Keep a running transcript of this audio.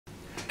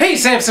Hey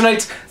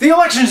Samsonites, the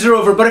elections are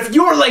over, but if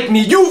you're like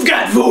me, you've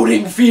got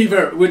voting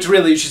fever, which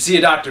really you should see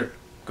a doctor.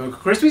 Coco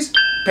Krispies?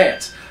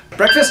 Pants.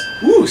 Breakfast?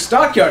 Ooh,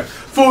 stockyard.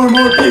 4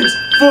 more beers,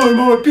 4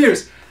 more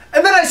beers.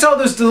 And then I saw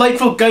those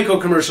delightful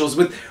Geico commercials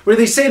where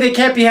they say they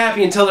can't be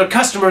happy until their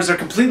customers are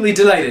completely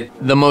delighted.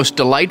 The most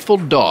delightful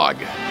dog.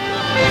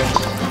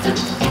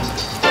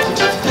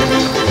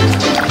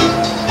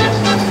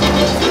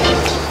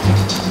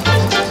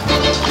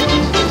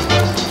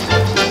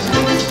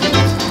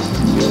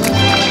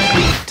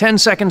 "10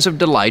 seconds of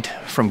delight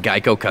from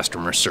Geico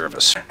customer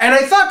service." And I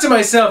thought to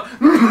myself,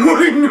 ooh,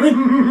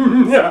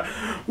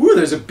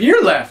 there's a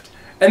beer left.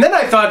 And then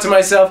I thought to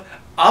myself,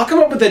 I'll come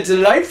up with a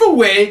delightful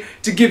way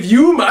to give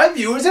you, my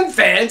viewers and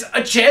fans,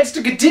 a chance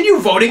to continue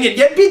voting and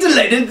yet be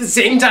delighted at the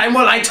same time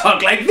while I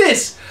talk like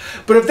this.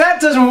 But if that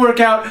doesn't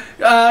work out,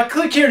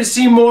 click here to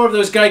see more of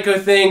those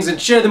Geico things and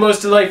share the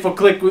most delightful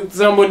click with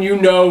someone you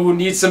know who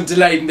needs some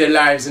delight in their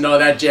lives and all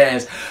that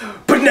jazz.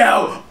 But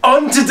now,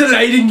 on to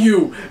delighting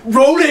you.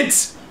 Roll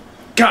it!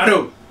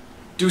 Cado,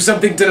 do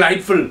something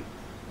delightful.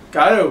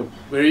 Cado,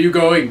 where are you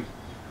going?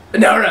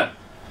 Inara,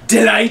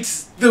 delight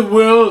the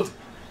world.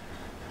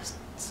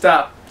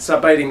 Stop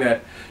biting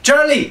that.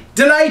 Charlie,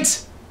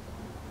 delight!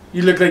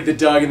 You look like the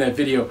dog in that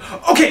video.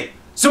 Okay,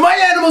 so my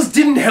animals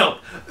didn't help,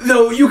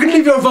 though you can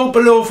leave your vote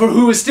below for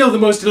who is still the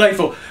most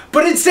delightful.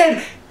 But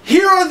instead,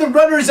 here are the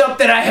runners-up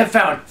that I have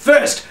found.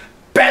 First,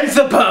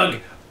 Bantha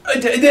Pug.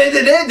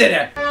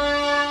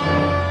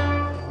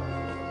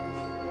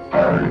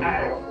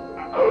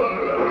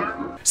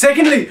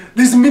 Secondly,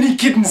 this mini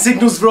kitten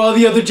signals for all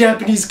the other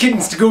Japanese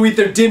kittens to go eat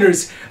their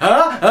dinners.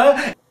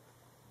 Huh?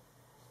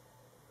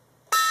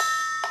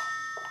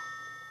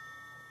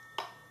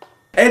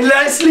 And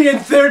lastly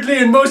and thirdly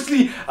and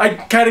mostly, I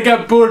kinda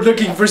got bored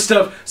looking for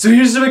stuff, so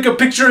here's like a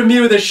picture of me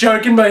with a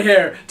shark in my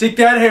hair. Take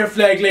that, hair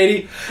flag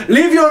lady.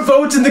 Leave your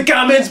votes in the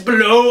comments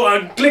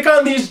below. Click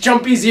on these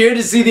chumpies here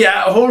to see the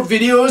whole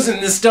videos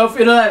and the stuff.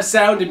 It'll have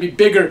sound and be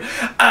bigger.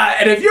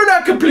 And if you're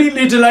not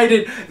completely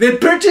delighted, then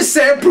purchase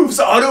SamProof's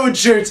auto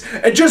insurance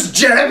and just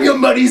jam your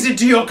monies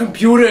into your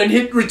computer and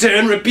hit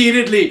return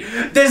repeatedly.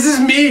 This is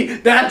me,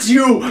 that's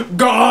you,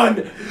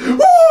 gone.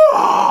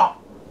 Woo!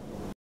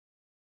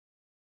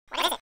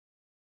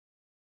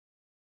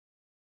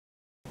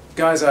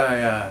 Guys,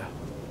 I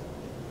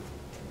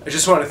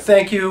just want to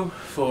thank you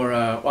for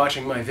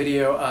watching my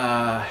video.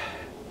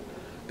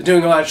 Been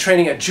doing a lot of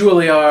training at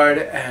Juilliard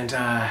and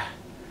a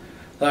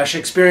lot of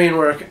Shakespearean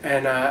work,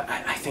 and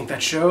I think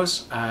that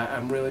shows.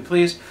 I'm really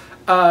pleased.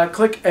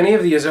 Click any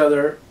of these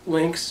other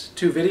links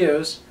to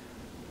videos,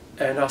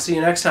 and I'll see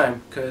you next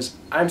time, because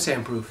I'm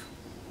SamProof.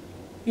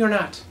 You're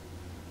not.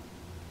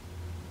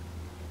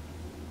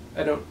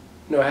 I don't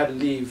know how to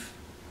leave.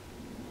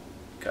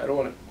 I don't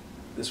want it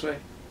this way.